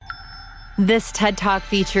This TED Talk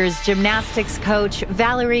features gymnastics coach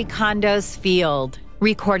Valorie Kondos Field,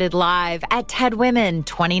 recorded live at TED Women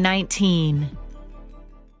 2019.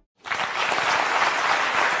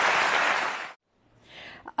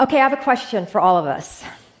 Okay, I have a question for all of us.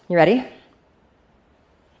 You ready?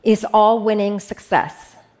 Is all winning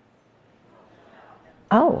success?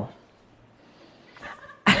 Oh.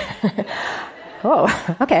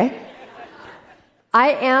 Oh, okay.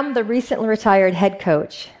 I am the recently retired head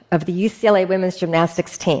coach of the UCLA women's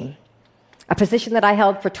gymnastics team, a position that I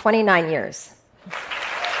held for 29 years.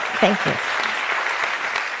 Thank you.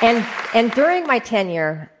 And during my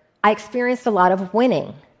tenure, I experienced a lot of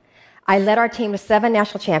winning. I led our team to 7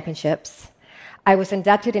 national championships. I was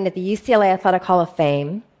inducted into the UCLA Athletic Hall of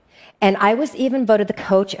Fame, and I was even voted the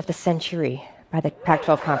coach of the century by the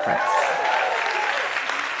Pac-12 Conference.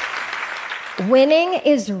 Winning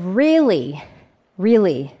is really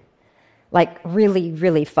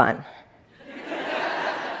fun.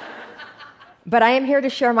 But I am here to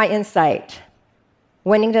share my insight.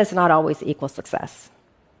 Winning does not always equal success.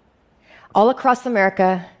 All across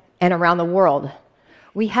America and around the world,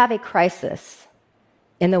 we have a crisis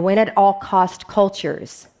in the win-at-all-cost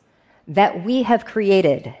cultures that we have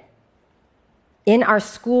created in our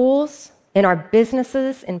schools, in our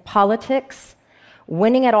businesses, in politics.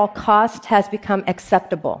 Winning at all costs has become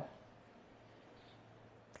acceptable.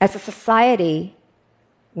 As a society,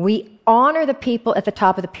 we honor the people at the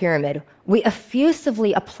top of the pyramid. We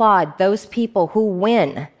effusively applaud those people who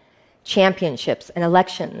win championships and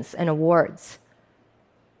elections and awards.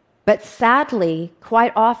 But sadly,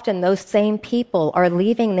 quite often, those same people are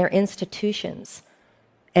leaving their institutions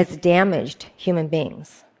as damaged human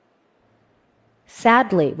beings.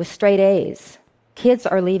 Sadly, with straight A's, kids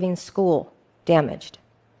are leaving school damaged.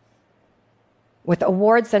 With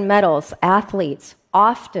awards and medals, athletes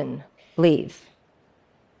often leave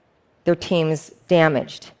their teams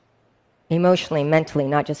damaged, emotionally, mentally,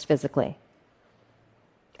 not just physically.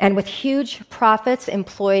 And with huge profits,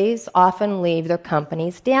 employees often leave their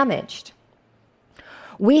companies damaged.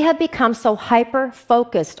 We have become so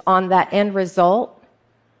hyper-focused on that end result,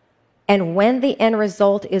 and when the end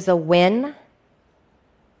result is a win,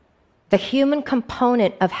 the human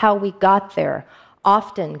component of how we got there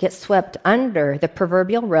often gets swept under the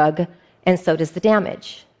proverbial rug, and so does the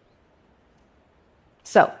damage.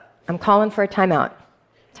 So, I'm calling for a timeout.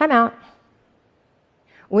 Timeout.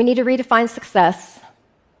 We need to redefine success.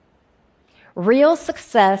 Real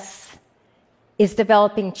success is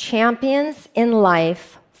developing champions in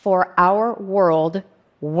life for our world,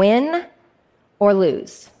 win or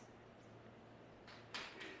lose.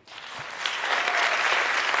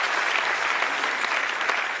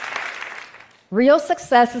 Real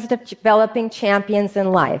success is developing champions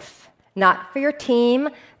in life, not for your team,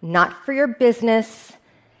 not for your business,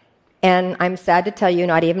 and I'm sad to tell you,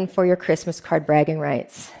 not even for your Christmas card bragging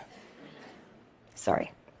rights.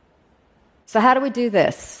 Sorry. So how do we do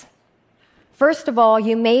this? First of all,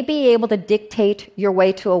 you may be able to dictate your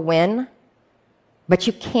way to a win, but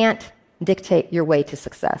you can't dictate your way to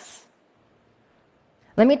success.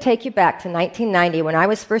 Let me take you back to 1990 when I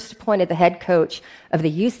was first appointed the head coach of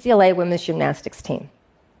the UCLA women's gymnastics team.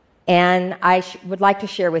 And I would like to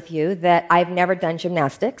share with you that I've never done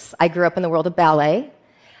gymnastics. I grew up in the world of ballet.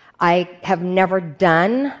 I have never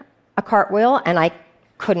done a cartwheel, and I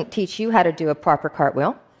couldn't teach you how to do a proper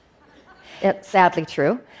cartwheel. It's sadly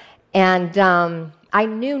true. And I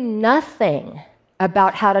knew nothing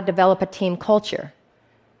about how to develop a team culture.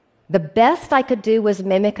 The best I could do was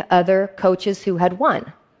mimic other coaches who had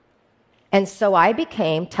won. And so I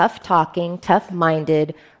became tough-talking,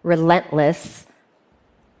 tough-minded, relentless,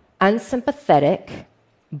 unsympathetic,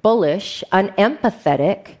 bullish,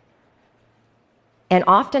 unempathetic, and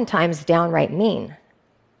oftentimes downright mean.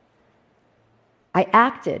 I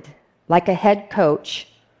acted like a head coach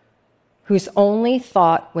whose only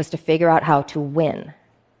thought was to figure out how to win.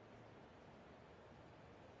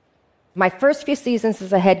 My first few seasons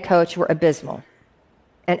as a head coach were abysmal.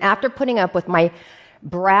 And after putting up with my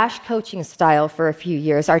brash coaching style for a few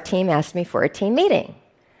years, our team asked me for a team meeting.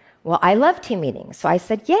 Well, I love team meetings, so I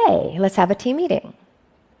said, yay, let's have a team meeting.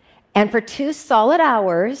 And for 2 solid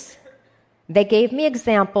hours, they gave me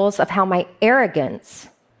examples of how my arrogance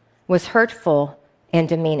was hurtful and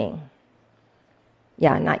demeaning.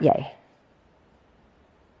 Yeah, not yay.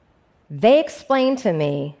 They explained to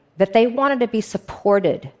me that they wanted to be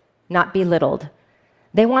supported, not belittled.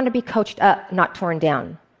 They wanted to be coached up, not torn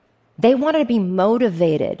down. They wanted to be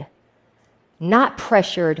motivated, not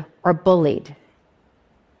pressured or bullied.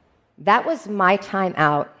 That was my time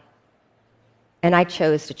out, and I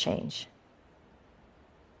chose to change.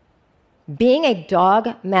 Being a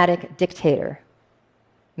dogmatic dictator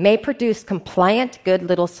may produce compliant, good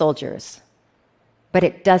little soldiers, but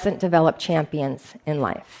it doesn't develop champions in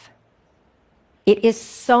life. It is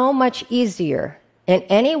so much easier in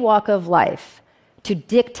any walk of life to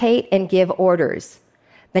dictate and give orders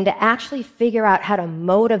than to actually figure out how to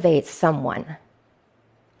motivate someone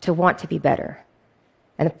to want to be better.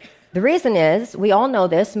 And the reason is, we all know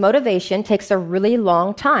this, motivation takes a really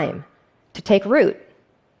long time to take root.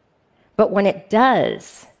 But when it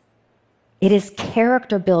does, it is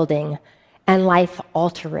character building and life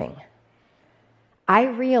altering. I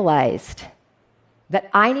realized that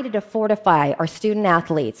I needed to fortify our student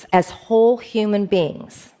athletes as whole human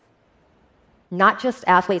beings, not just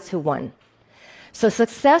athletes who won. So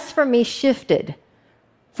success for me shifted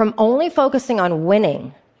from only focusing on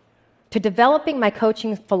winning to developing my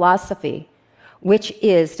coaching philosophy, which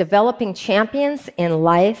is developing champions in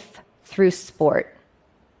life through sport.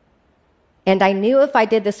 And I knew if I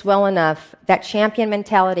did this well enough, that champion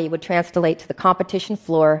mentality would translate to the competition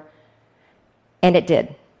floor, and it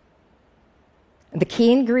did. The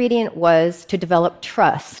key ingredient was to develop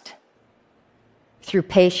trust through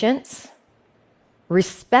patience,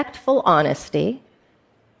 respectful honesty,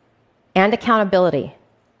 and accountability.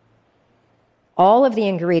 All of the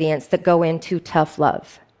ingredients that go into tough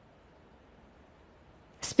love.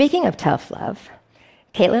 Speaking of tough love,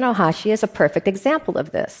 Caitlin Ohashi is a perfect example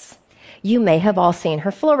of this. You may have all seen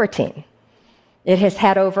her floor routine. It has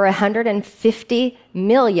had over 150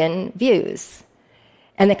 million views.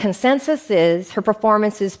 And the consensus is her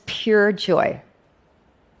performance is pure joy.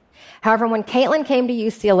 However, when Caitlin came to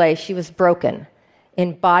UCLA, she was broken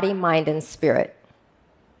in body, mind, and spirit.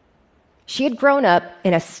 She had grown up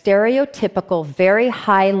in a stereotypical, very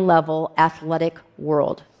high-level athletic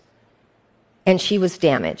world, and she was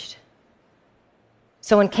damaged.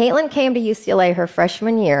 So when Caitlin came to UCLA her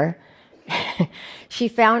freshman year, she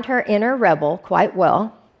found her inner rebel quite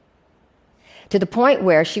well, to the point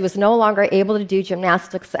where she was no longer able to do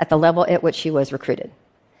gymnastics at the level at which she was recruited.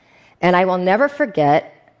 And I will never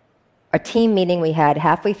forget a team meeting we had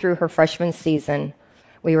halfway through her freshman season.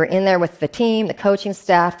 We were in there with the team, the coaching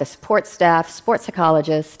staff, the support staff, sports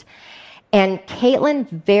psychologist, and Caitlin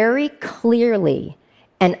very clearly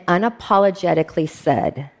and unapologetically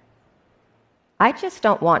said, "I just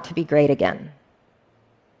don't want to be great again."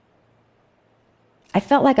 I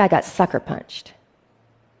felt like I got sucker punched.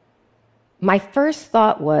 My first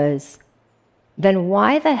thought was, then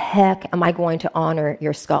why the heck am I going to honor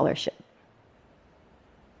your scholarship?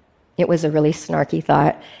 It was a really snarky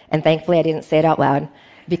thought, and thankfully I didn't say it out loud,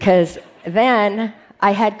 because then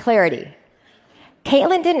I had clarity.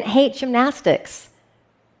 Caitlin didn't hate gymnastics.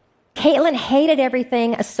 Caitlin hated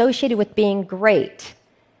everything associated with being great.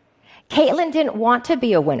 Caitlin didn't want to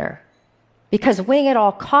be a winner, because winning at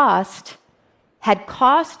all cost had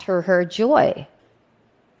cost her her joy.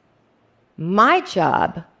 My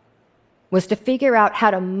job was to figure out how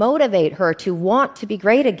to motivate her to want to be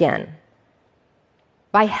great again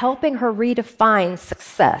by helping her redefine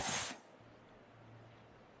success.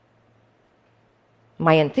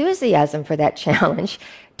 My enthusiasm for that challenge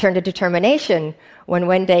turned to determination when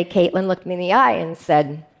one day Caitlin looked me in the eye and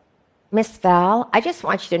said, "Miss Val, I just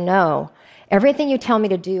want you to know, everything you tell me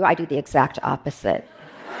to do, I do the exact opposite."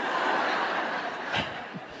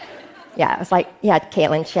 Yeah, I was like, yeah,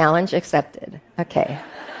 Caitlin, challenge accepted. Okay.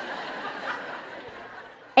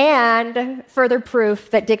 And further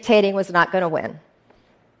proof that dictating was not going to win.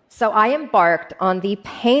 So I embarked on the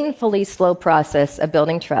painfully slow process of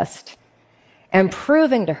building trust and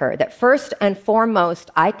proving to her that first and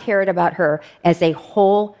foremost, I cared about her as a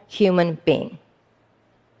whole human being.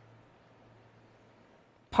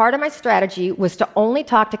 Part of my strategy was to only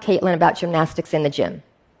talk to Caitlin about gymnastics in the gym.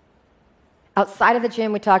 Outside of the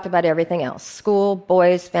gym, we talked about everything else. School,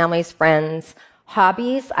 boys, families, friends,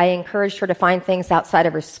 hobbies. I encouraged her to find things outside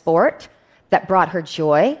of her sport that brought her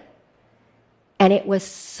joy. And it was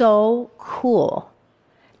so cool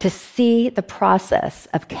to see the process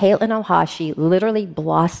of Caitlin Ohashi literally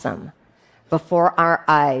blossom before our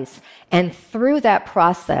eyes. And through that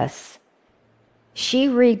process, she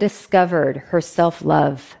rediscovered her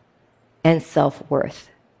self-love and self-worth.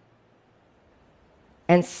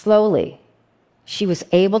 And slowly, she was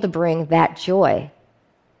able to bring that joy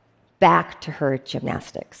back to her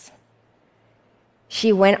gymnastics.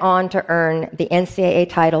 She went on to earn the NCAA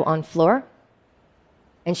title on floor,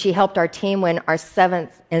 and she helped our team win our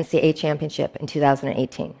 7th NCAA championship in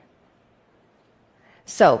 2018.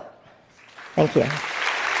 So, thank you.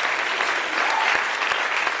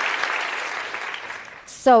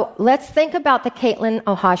 So let's think about the Caitlin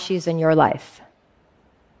Ohashis in your life.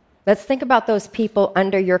 Let's think about those people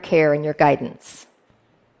under your care and your guidance.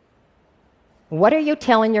 What are you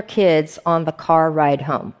telling your kids on the car ride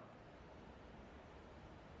home?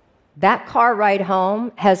 That car ride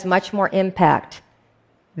home has much more impact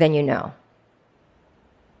than you know.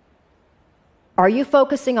 Are you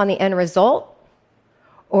focusing on the end result,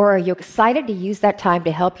 or are you excited to use that time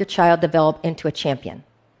to help your child develop into a champion?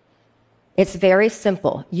 It's very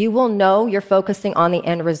simple. You will know you're focusing on the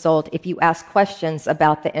end result if you ask questions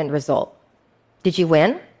about the end result. Did you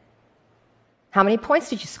win? How many points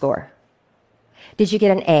did you score? Did you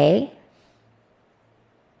get an A?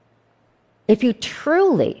 If you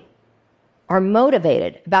truly are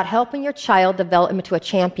motivated about helping your child develop into a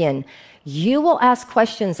champion, you will ask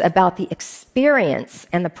questions about the experience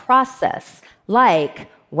and the process, like,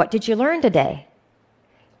 what did you learn today?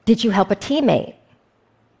 Did you help a teammate?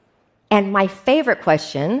 And my favorite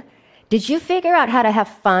question, did you figure out how to have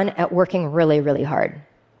fun at working really, really hard?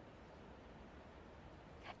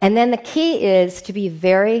 And then the key is to be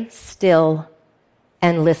very still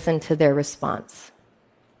and listen to their response.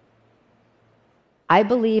 I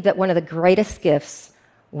believe that one of the greatest gifts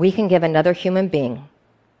we can give another human being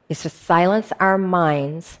is to silence our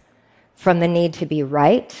minds from the need to be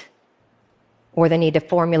right or the need to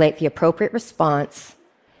formulate the appropriate response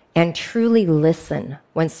and truly listen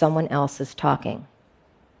when someone else is talking.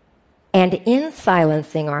 And in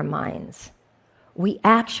silencing our minds, we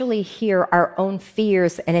actually hear our own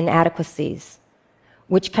fears and inadequacies,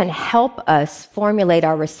 which can help us formulate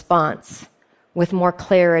our response with more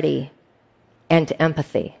clarity and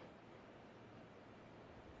empathy.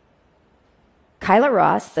 Kyla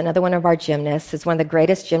Ross, another one of our gymnasts, is one of the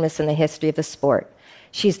greatest gymnasts in the history of the sport.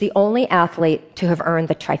 She's the only athlete to have earned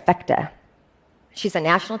the trifecta. She's a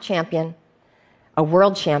national champion, a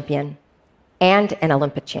world champion, and an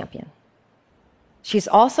Olympic champion. She's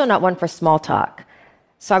also not one for small talk.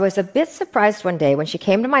 So I was a bit surprised one day when she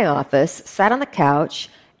came to my office, sat on the couch,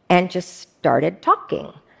 and just started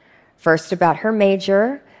talking. First about her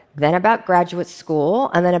major, then about graduate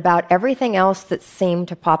school, and then about everything else that seemed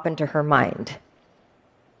to pop into her mind.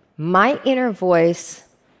 My inner voice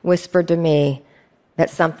whispered to me that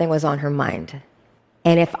something was on her mind.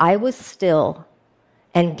 And if I was still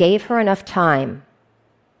and gave her enough time,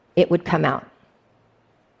 it would come out.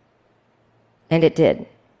 And it did.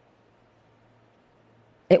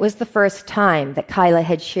 It was the first time that Kyla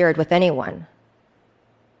had shared with anyone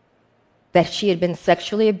that she had been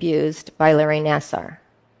sexually abused by Larry Nassar,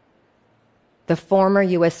 the former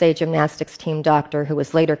USA gymnastics team doctor who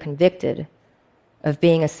was later convicted of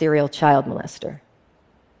being a serial child molester.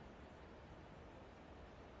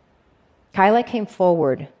 Kyla came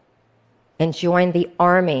forward and joined the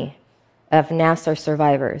army of Nassar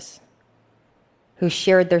survivors who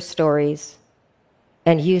shared their stories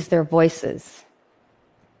and used their voices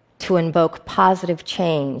to invoke positive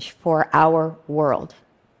change for our world.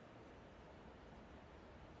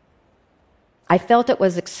 I felt it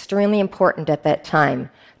was extremely important at that time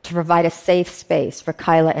to provide a safe space for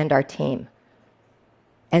Kyla and our team.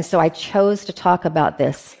 And so I chose to talk about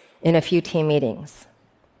this in a few team meetings.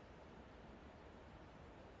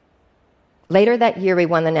 Later that year, we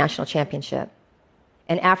won the national championship.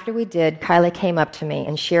 And after we did, Kyla came up to me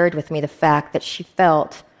and shared with me the fact that she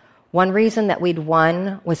felt one reason that we'd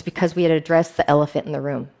won was because we had addressed the elephant in the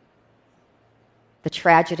room. The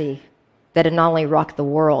tragedy that had not only rocked the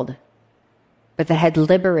world, but that had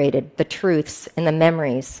liberated the truths and the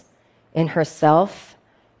memories in herself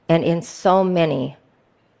and in so many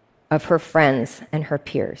of her friends and her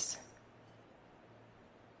peers.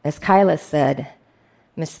 As Kyla said,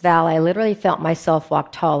 Miss Val, I literally felt myself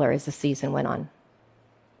walk taller as the season went on.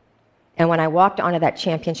 And when I walked onto that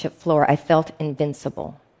championship floor, I felt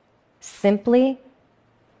invincible. Simply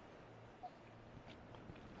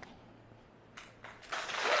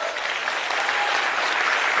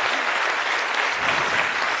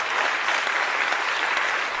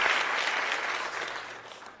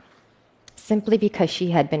because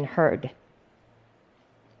she had been heard.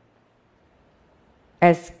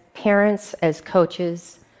 As parents, as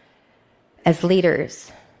coaches, as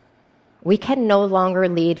leaders, we can no longer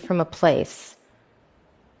lead from a place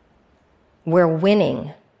where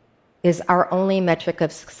winning is our only metric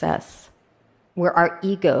of success, where our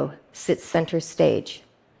ego sits center stage,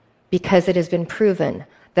 because it has been proven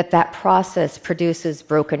that that process produces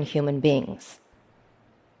broken human beings.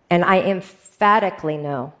 And I emphatically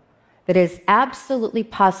know that it is absolutely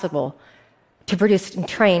possible to produce and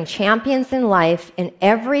train champions in life in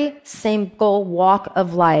every single walk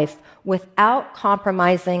of life without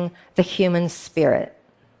compromising the human spirit.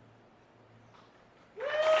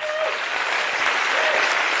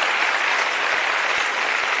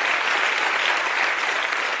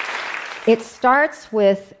 It starts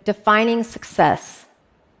with defining success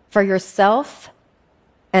for yourself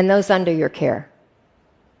and those under your care.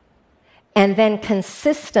 And then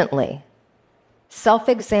consistently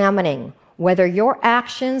self-examining whether your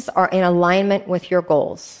actions are in alignment with your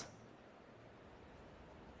goals.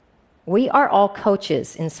 We are all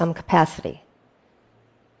coaches in some capacity.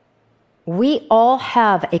 We all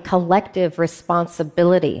have a collective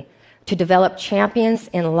responsibility to develop champions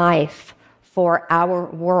in life for our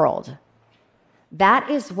world. That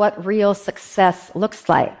is what real success looks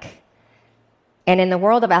like. And in the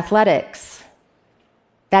world of athletics,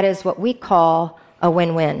 that is what we call a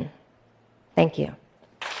win-win. Thank you.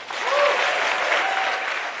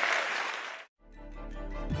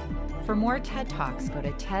 For more TED Talks, go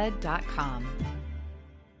to TED.com.